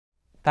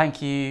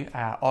Thank you,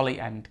 Ollie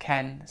and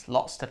Ken. There's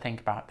lots to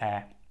think about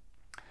there.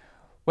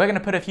 We're going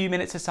to put a few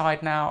minutes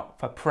aside now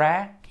for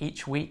prayer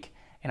each week.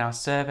 In our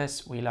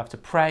service, we love to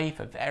pray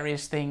for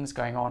various things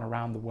going on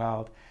around the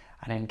world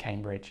and in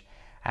Cambridge.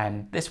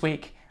 And this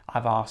week,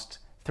 I've asked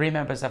 3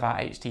 members of our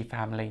HT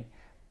family,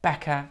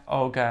 Becca,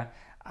 Olga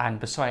and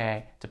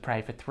Basoye, to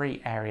pray for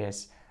 3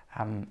 areas,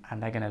 and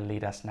they're going to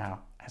lead us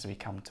now as we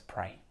come to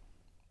pray.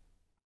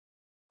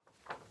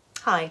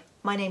 Hi,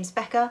 my name's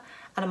Becca,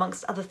 and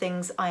amongst other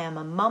things, I am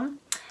a mum,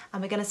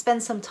 and we're going to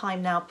spend some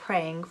time now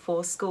praying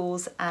for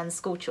schools and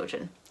school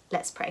children.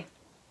 Let's pray.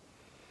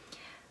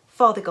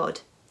 Father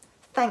God,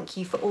 thank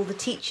you for all the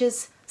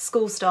teachers,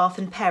 school staff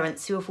and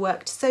parents who have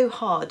worked so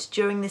hard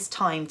during this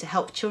time to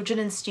help children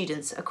and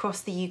students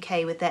across the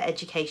UK with their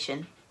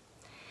education.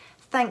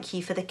 Thank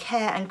you for the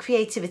care and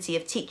creativity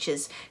of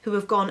teachers who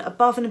have gone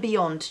above and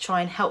beyond to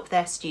try and help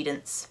their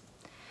students.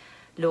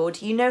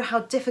 Lord, you know how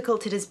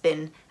difficult it has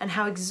been and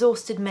how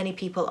exhausted many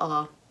people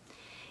are.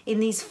 In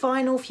these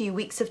final few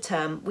weeks of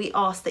term, we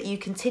ask that you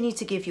continue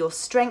to give your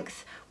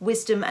strength,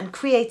 wisdom and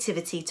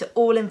creativity to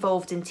all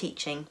involved in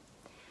teaching.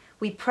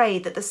 We pray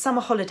that the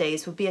summer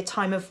holidays will be a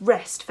time of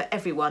rest for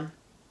everyone.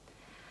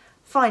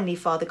 Finally,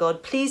 Father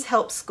God, please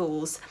help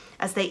schools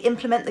as they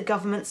implement the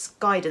government's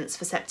guidance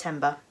for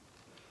September.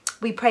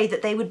 We pray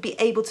that they would be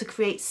able to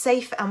create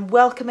safe and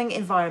welcoming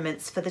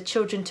environments for the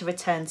children to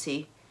return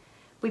to.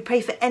 We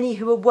pray for any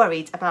who are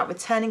worried about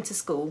returning to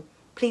school.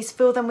 Please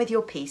fill them with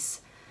your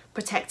peace.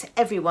 Protect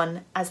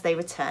everyone as they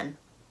return.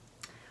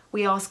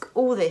 We ask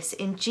all this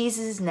in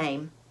Jesus'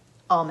 name.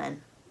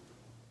 Amen.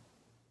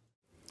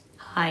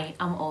 Hi,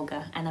 I'm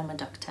Olga and I'm a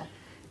doctor.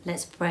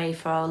 Let's pray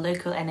for our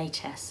local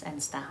NHS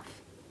and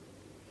staff.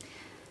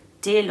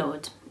 Dear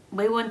Lord,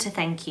 we want to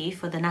thank you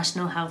for the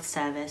National Health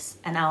Service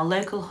and our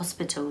local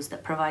hospitals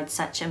that provide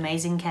such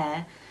amazing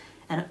care,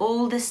 and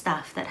all the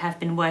staff that have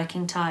been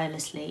working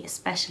tirelessly,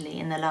 especially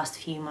in the last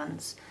few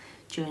months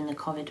during the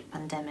COVID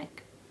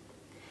pandemic.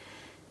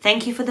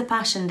 Thank you for the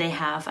passion they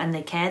have and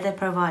the care they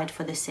provide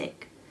for the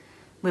sick.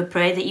 We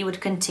pray that you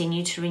would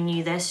continue to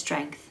renew their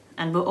strength,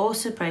 and we'll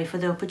also pray for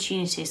the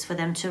opportunities for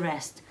them to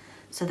rest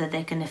so that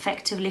they can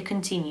effectively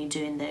continue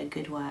doing their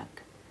good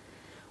work.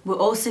 We'll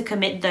also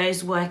commit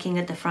those working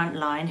at the front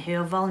line who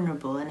are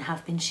vulnerable and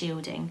have been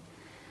shielding.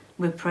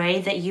 We pray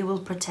that you will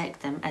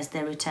protect them as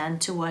they return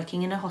to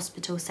working in a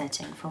hospital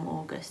setting from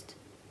August.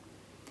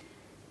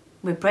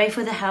 We pray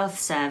for the health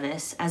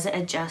service as it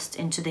adjusts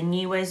into the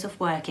new ways of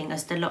working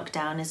as the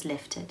lockdown is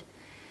lifted.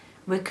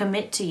 We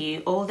commit to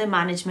you all the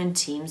management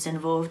teams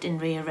involved in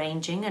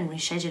rearranging and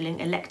rescheduling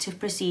elective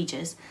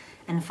procedures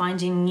and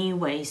finding new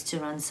ways to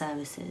run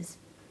services.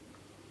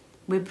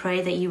 We pray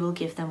that you will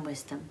give them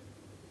wisdom.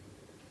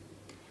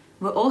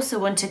 We also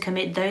want to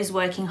commit those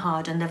working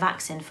hard on the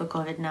vaccine for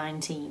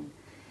COVID-19.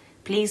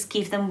 Please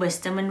give them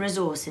wisdom and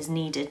resources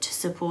needed to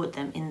support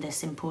them in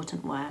this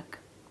important work.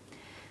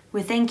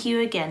 We thank you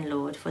again,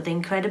 Lord, for the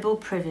incredible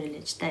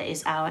privilege that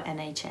is our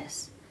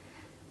NHS.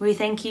 We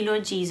thank you,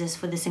 Lord Jesus,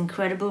 for this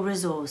incredible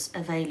resource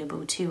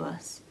available to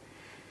us.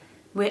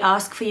 We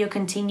ask for your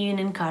continuing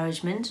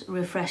encouragement,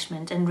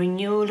 refreshment and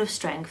renewal of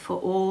strength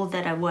for all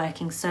that are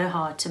working so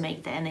hard to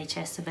make the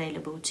NHS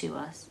available to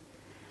us.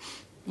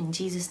 In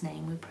Jesus'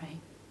 name we pray.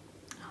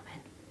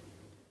 Amen.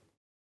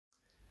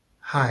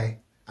 Hi,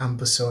 I'm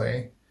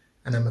Basoye,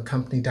 and I'm a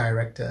company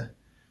director.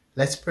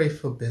 Let's pray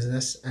for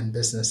business and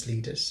business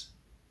leaders.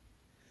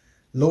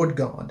 Lord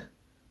God,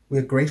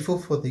 we're grateful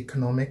for the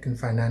economic and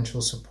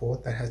financial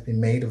support that has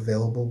been made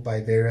available by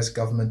various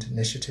government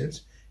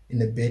initiatives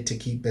in a bid to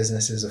keep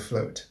businesses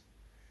afloat.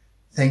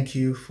 Thank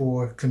you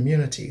for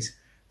communities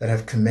that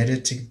have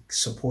committed to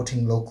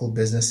supporting local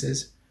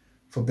businesses,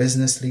 for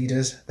business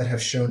leaders that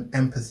have shown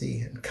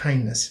empathy and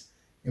kindness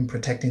in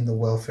protecting the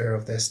welfare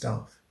of their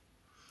staff.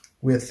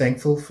 We are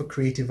thankful for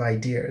creative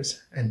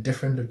ideas and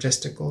different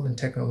logistical and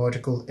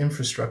technological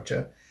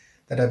infrastructure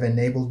that have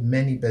enabled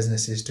many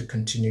businesses to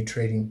continue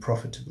trading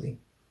profitably.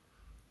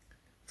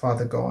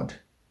 Father God,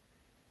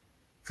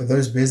 for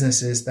those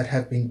businesses that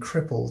have been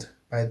crippled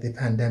by the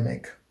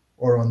pandemic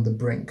or on the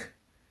brink,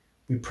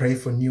 we pray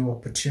for new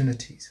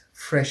opportunities,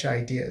 fresh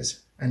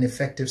ideas, and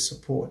effective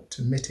support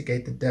to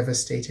mitigate the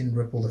devastating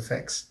ripple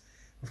effects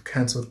of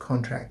cancelled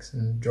contracts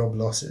and job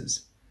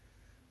losses.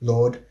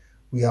 Lord,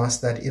 we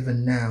ask that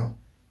even now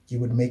you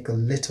would make a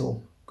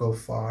little go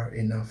far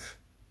enough.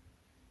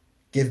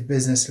 Give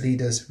business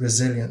leaders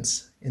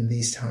resilience in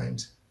these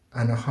times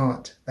and a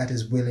heart that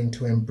is willing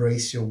to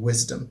embrace your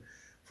wisdom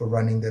for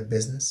running their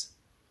business.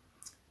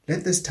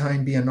 Let this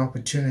time be an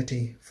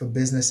opportunity for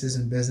businesses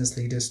and business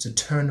leaders to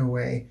turn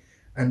away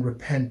and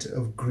repent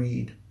of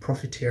greed,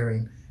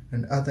 profiteering,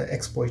 and other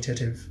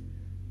exploitative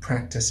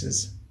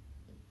practices.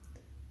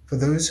 For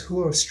those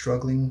who are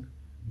struggling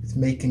with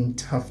making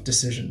tough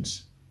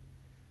decisions,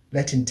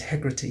 let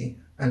integrity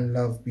and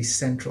love be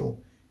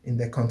central in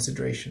their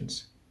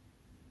considerations.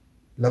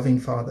 Loving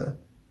Father,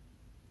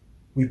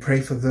 we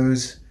pray for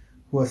those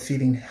who are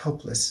feeling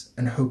helpless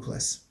and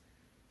hopeless,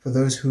 for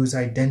those whose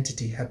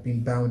identity have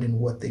been bound in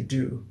what they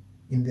do,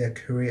 in their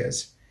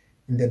careers,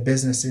 in their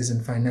businesses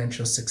and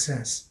financial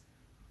success.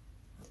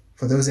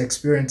 For those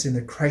experiencing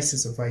a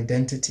crisis of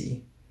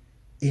identity,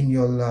 in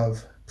your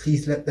love,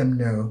 please let them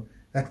know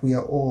that we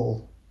are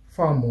all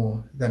far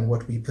more than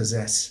what we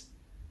possess.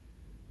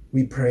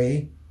 We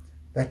pray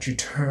that you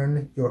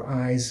turn your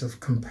eyes of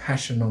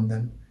compassion on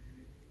them,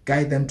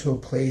 guide them to a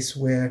place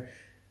where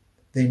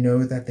they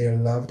know that they are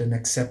loved and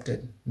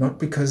accepted, not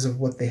because of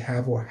what they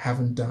have or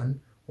haven't done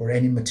or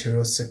any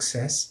material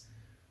success,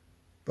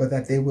 but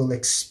that they will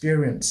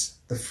experience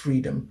the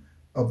freedom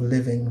of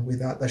living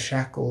without the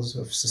shackles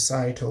of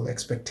societal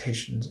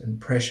expectations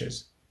and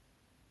pressures.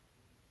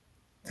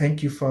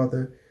 Thank you,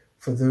 Father,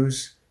 for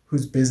those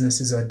whose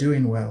businesses are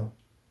doing well.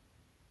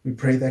 We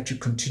pray that you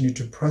continue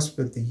to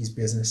prosper these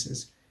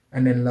businesses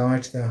and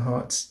enlarge their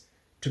hearts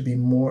to be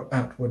more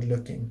outward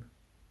looking.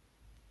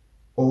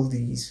 All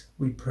these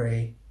we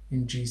pray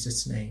in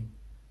Jesus' name.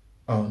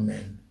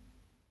 Amen.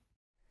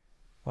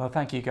 Well,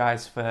 thank you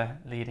guys for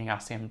leading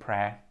us in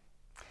prayer.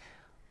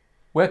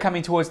 We're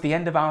coming towards the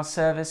end of our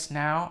service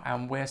now,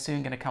 and we're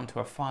soon going to come to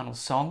a final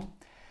song.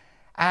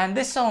 And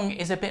this song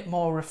is a bit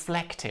more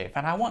reflective,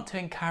 and I want to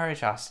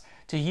encourage us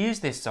to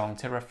use this song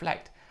to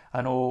reflect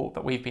on all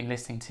that we've been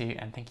listening to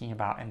and thinking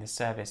about in this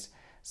service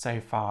so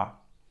far.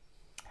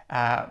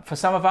 For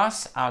some of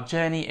us, our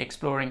journey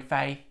exploring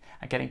faith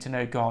and getting to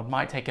know God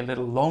might take a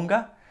little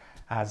longer,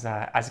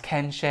 as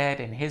Ken shared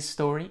in his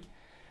story.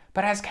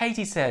 But as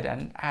Katie said,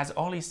 and as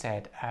Ollie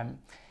said,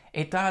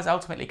 it does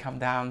ultimately come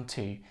down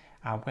to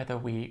whether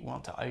we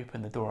want to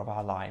open the door of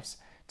our lives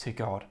to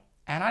God.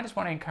 And I just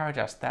want to encourage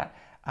us that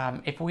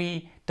if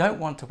we don't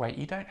want to wait,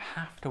 you don't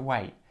have to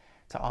wait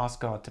to ask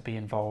God to be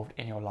involved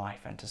in your life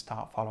and to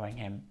start following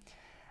him.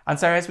 And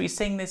so as we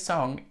sing this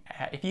song,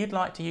 if you'd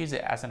like to use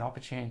it as an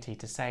opportunity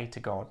to say to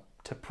God,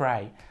 to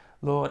pray,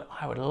 Lord,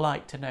 I would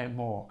like to know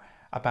more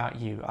about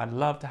you. I'd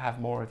love to have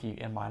more of you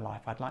in my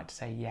life. I'd like to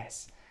say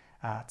yes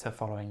to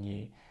following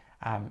you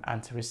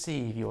and to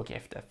receive your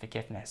gift of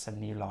forgiveness and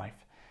new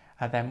life.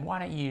 Then why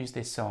don't you use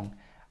this song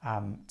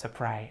to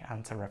pray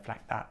and to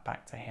reflect that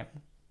back to him.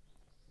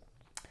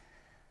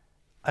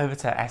 Over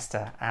to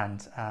Esther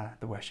and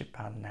the worship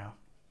band now.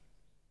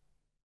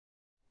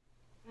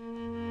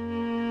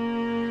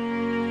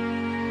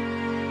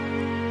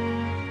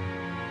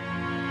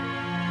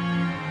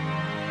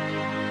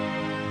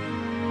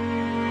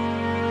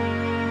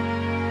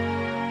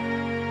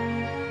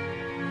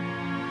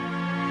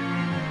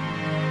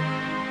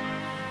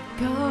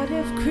 God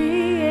of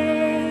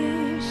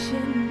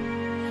creation,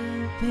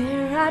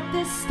 there at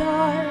the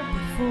start,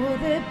 before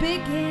the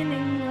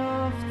beginning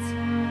of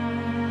time,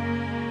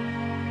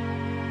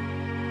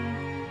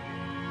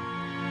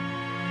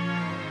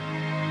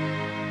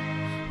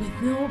 with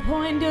no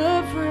point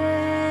of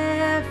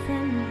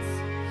reference,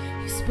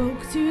 you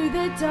spoke to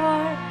the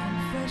dark and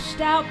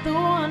fleshed out the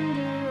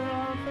wonder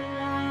of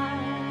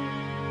life.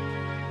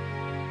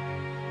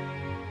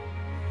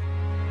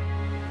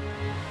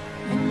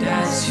 And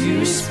as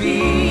you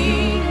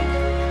speak,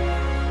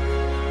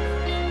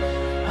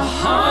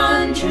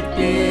 100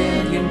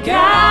 billion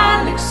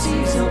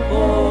galaxies are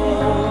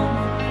born.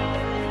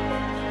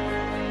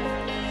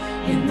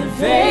 In the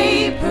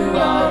vapor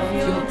of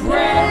your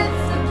breath,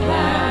 the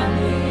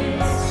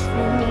planets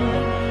form.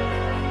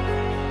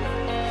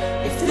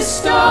 If the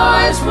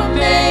stars were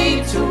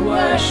made to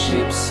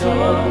worship, so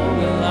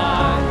will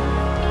I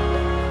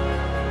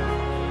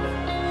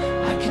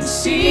can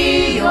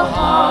see your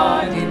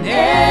heart in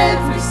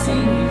everything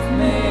you've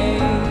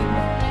made.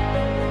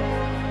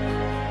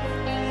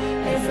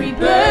 Every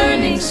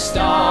burning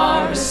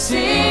star, a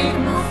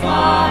signal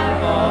fire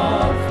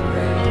of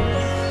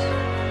grace.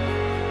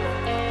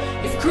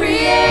 If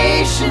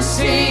creation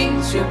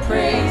sings your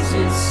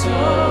praises, so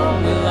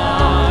will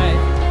I.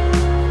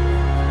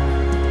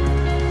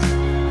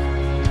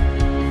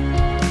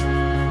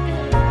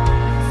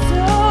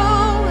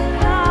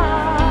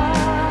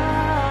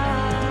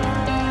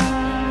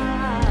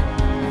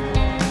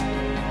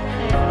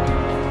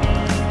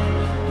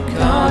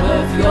 God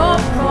of your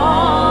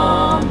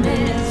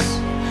promise,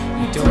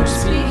 you don't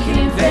speak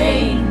in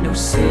vain, no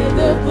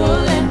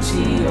syllable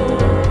empty or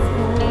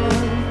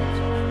void.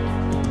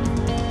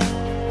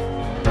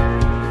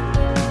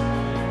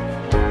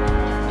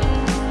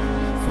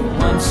 For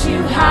once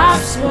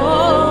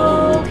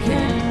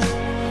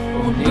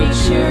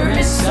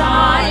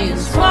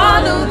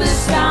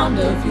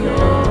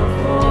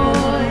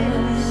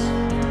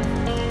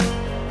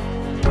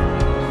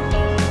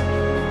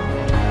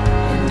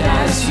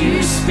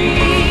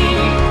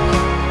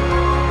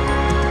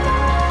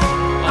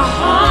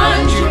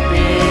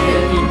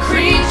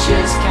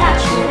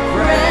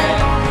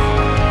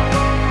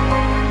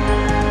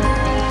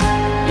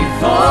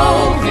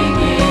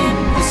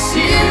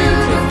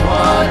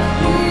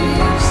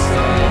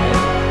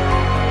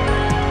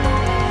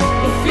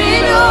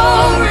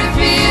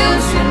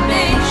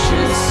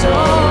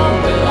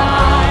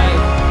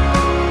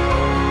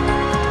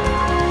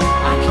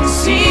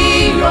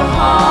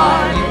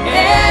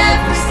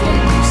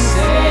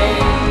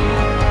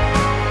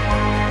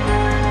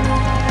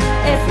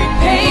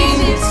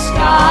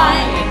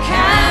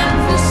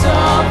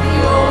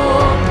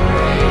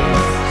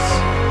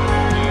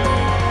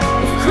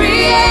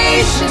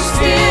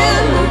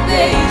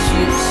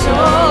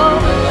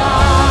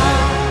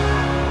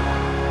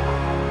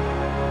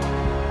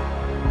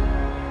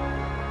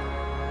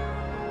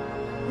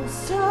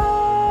so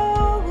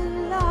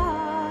alive.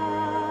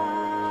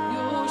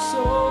 You're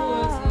so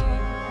worthy,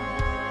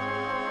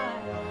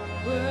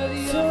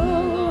 worthy So of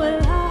my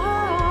love, alive.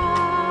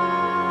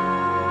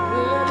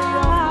 worthy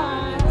of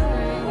my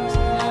praise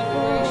and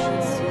adoration.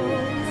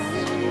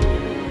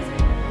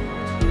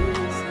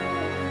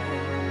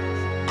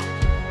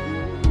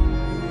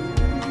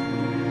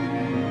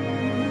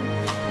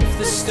 If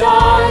the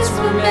stars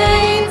were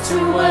made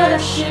to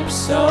worship,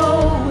 so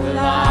will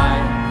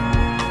I.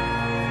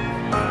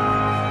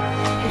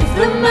 If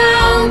the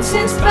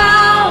mountains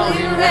bow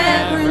in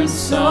reverence,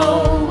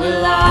 so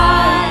will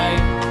I.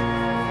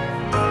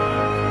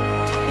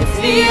 If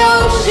the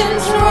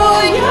oceans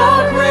roar your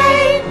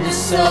greatness,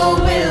 so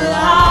will I.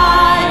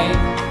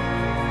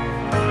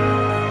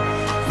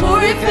 For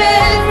if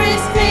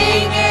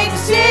everything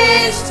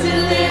exists to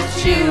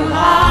lift you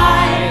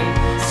high,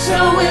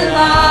 so will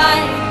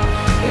I.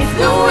 If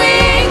the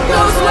wind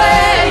goes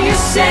where you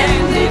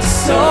send it,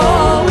 so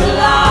will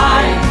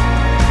I.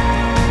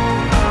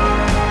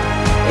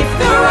 If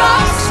the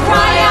rocks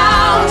cry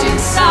out in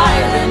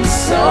silence,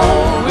 so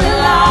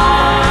will I.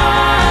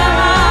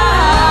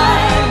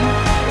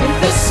 If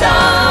the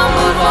sum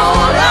of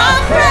all our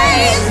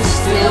praise is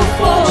still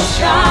fall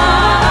shine,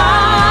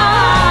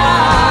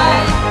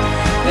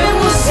 then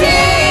we'll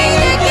sing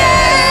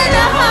again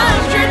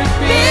 100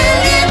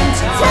 billion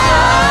times.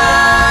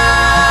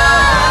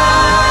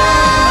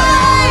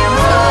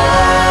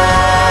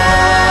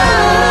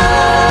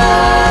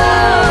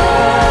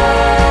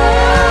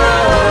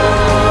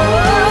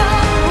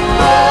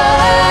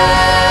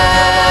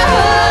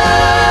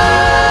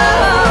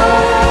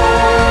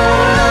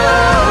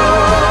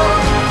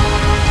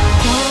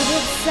 God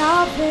of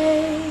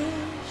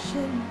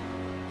salvation,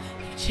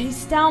 you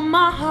chased down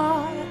my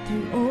heart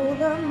through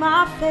all of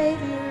my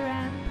failure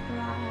and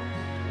pride.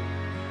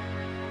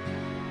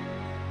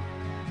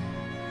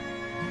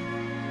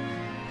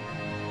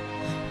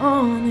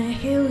 On a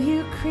hill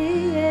you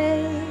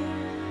created,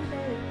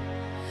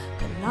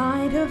 the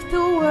light of the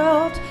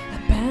world,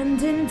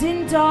 abandoned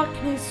in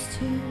darkness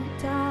to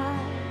die.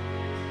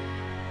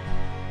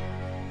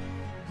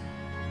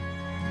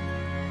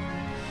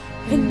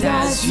 And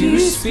as you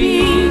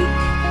speak,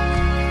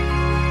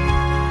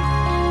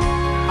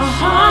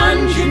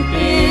 100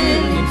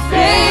 billion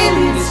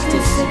failures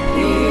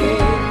disappear.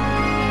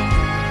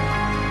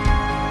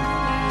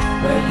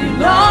 Where you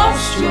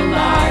lost your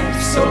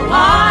life so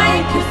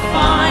I could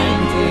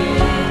find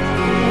it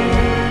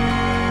here.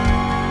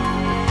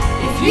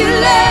 If you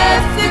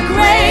left the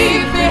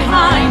grave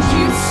behind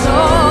you, so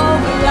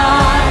will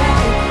I.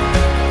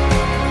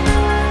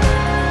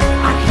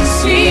 I can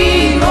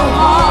see your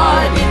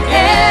heart in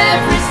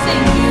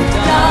everything you've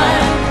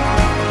done.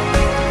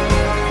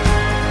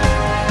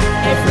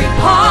 Every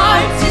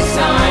part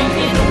designed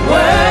in a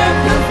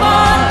work of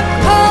art.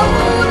 Oh,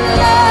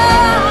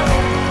 love,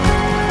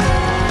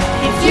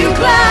 if you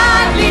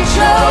gladly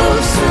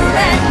chose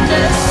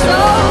surrender, so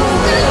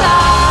will I.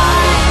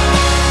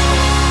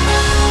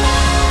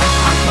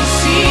 I can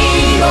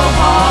see your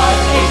heart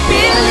 8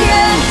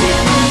 billion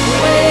different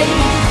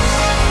ways.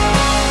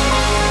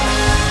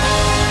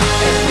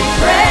 Every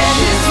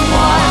precious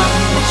one,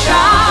 the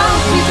child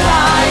who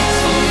died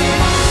to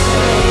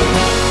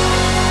save.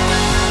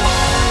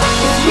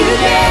 If you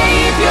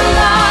gave your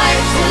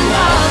life to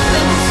love,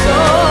 then so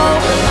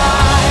will I.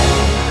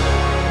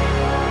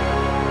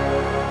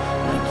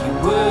 Like you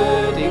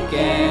would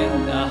again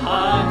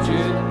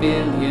 100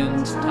 billion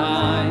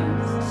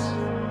times.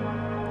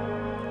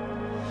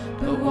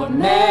 But what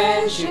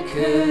measure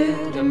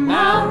could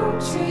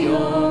amount to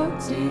your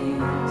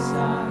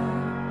desire?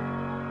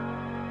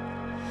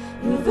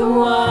 You're the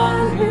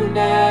one who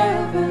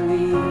never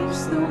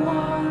leaves the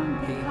one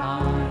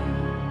behind.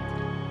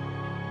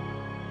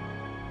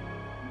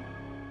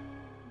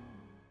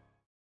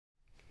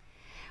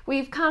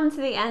 We've come to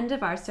the end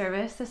of our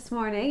service this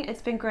morning.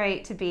 It's been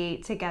great to be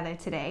together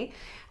today.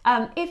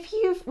 If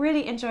you've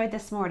really enjoyed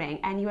this morning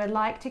and you would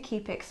like to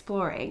keep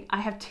exploring,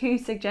 I have 2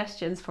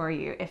 suggestions for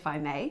you, if I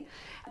may.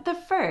 The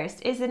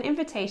first is an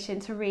invitation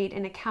to read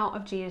an account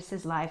of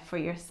Jesus' life for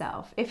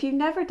yourself. If you've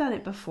never done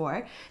it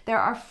before, there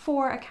are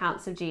 4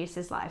 accounts of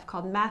Jesus' life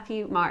called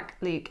Matthew, Mark,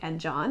 Luke, and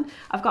John.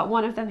 I've got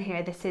one of them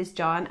here. This is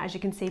John, as you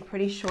can see,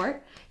 pretty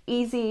short.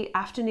 Easy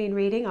afternoon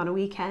reading on a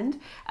weekend.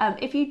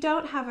 If you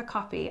don't have a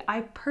copy,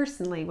 I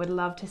personally would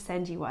love to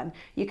send you one.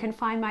 You can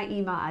find my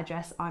email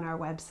address on our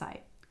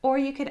website. Or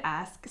you could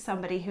ask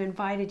somebody who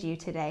invited you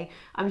today.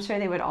 I'm sure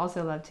they would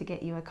also love to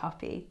get you a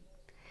copy.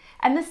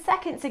 And the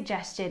second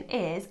suggestion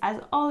is,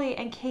 as Ollie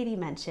and Katie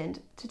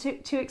mentioned,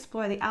 to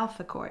explore the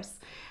Alpha course.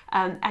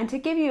 And to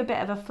give you a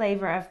bit of a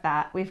flavour of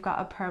that, we've got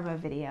a promo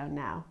video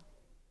now.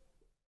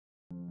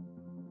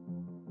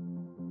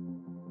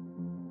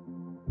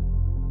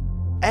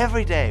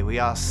 Every day we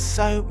ask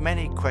so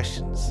many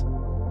questions.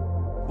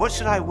 What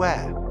should I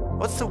wear?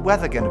 What's the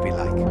weather going to be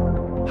like?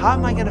 How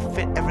am I going to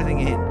fit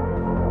everything in?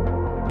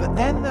 But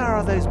then there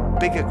are those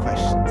bigger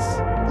questions,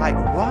 like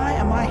why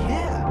am I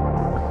here?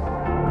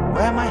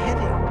 Where am I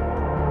heading?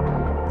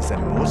 Is there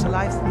more to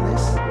life than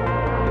this?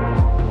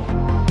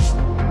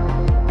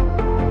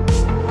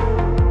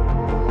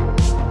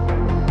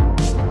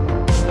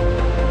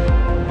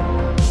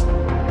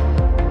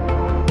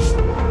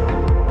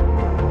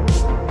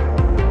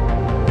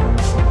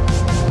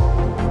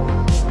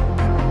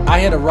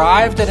 had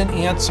arrived at an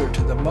answer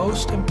to the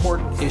most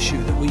important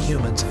issue that we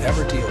humans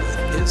ever deal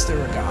with. Is there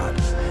a God?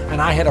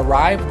 And I had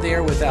arrived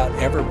there without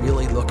ever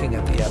really looking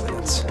at the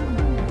evidence.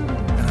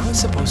 And I was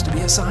supposed to be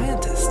a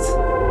scientist.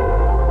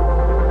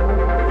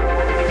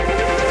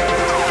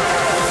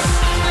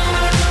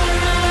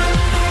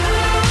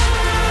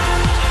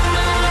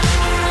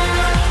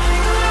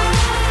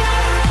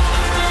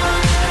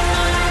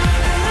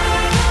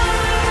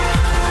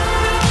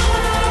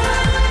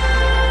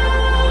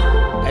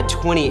 At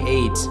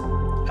 28,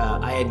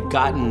 I had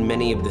gotten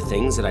many of the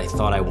things that I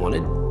thought I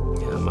wanted.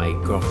 My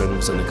girlfriend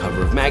was on the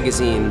cover of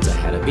magazines, I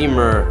had a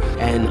Beamer,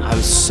 and I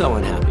was so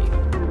unhappy.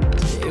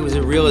 It was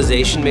a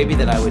realization maybe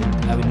that I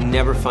would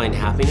never find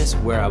happiness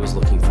where I was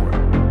looking for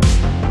it.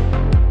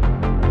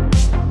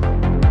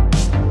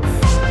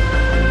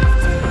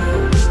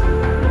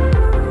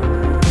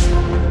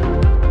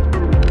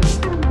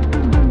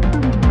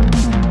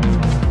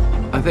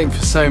 I think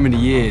for so many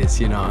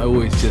years, I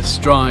always just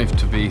strived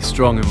to be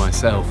strong in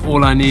myself.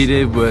 All I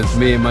needed was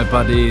me and my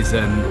buddies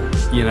and,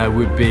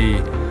 we'd be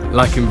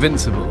like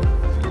invincible.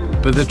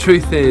 But the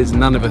truth is,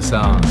 none of us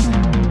are.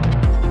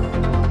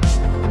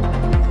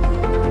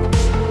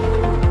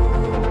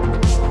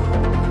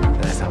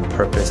 I found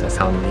purpose, I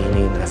found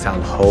meaning, I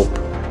found hope.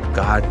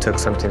 God took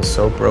something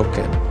so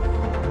broken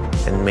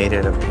and made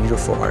it a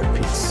beautiful art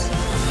piece.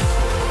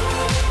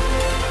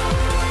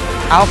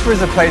 Alpha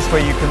is a place where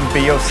you can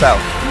be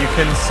yourself. You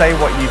can say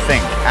what you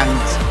think and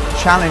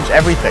challenge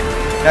everything.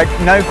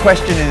 No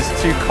question is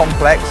too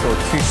complex or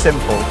too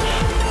simple.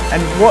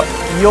 And what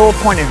your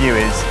point of view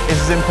is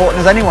as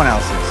important as anyone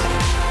else's.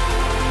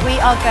 We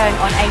are going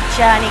on a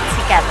journey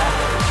together,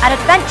 an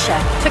adventure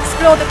to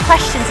explore the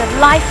questions of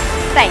life,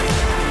 faith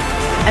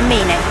and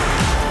meaning.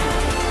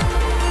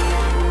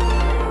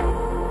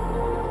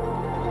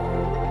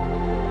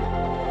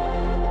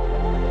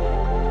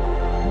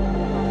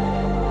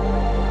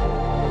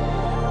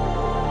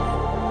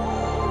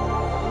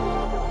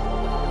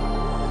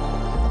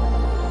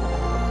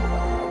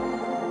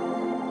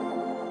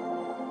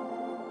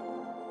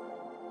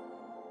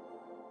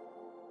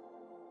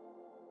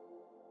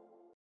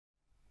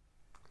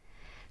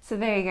 So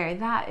there you go,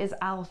 that is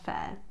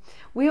Alpha.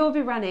 We will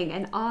be running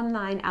an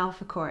online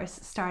Alpha course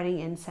starting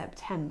in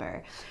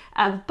September,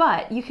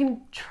 but you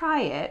can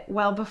try it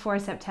well before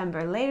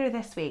September. Later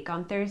this week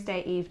on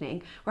Thursday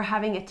evening, we're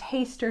having a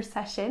taster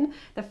session,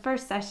 the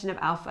first session of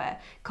Alpha,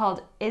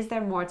 called Is There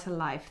More to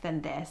Life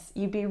Than This?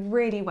 You'd be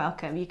really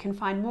welcome. You can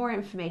find more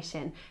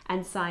information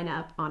and sign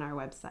up on our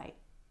website.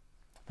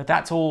 But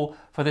that's all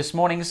for this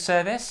morning's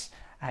service.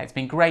 It's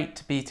been great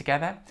to be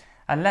together,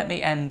 and let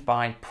me end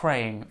by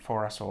praying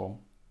for us all.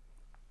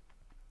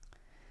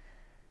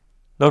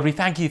 Lord, we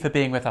thank you for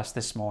being with us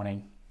this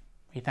morning.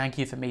 We thank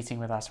you for meeting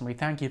with us, and we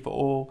thank you for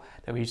all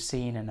that we've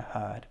seen and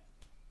heard.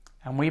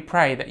 And we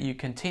pray that you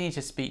continue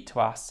to speak to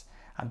us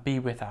and be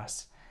with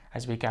us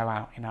as we go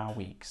out in our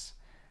weeks.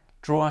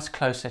 Draw us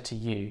closer to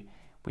you,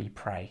 we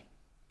pray.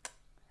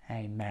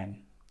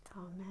 Amen.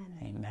 Amen.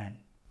 Amen.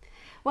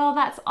 Well,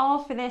 that's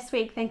all for this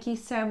week. Thank you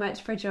so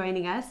much for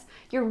joining us.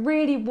 You're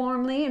really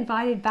warmly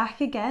invited back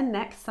again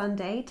next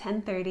Sunday,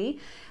 10:30.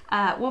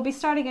 We'll be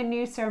starting a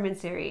new sermon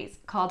series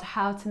called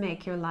How to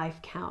Make Your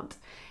Life Count.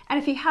 And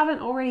if you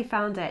haven't already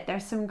found it,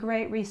 there's some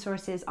great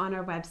resources on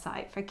our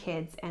website for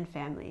kids and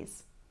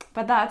families.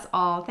 But that's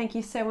all. Thank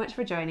you so much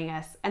for joining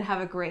us and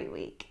have a great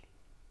week.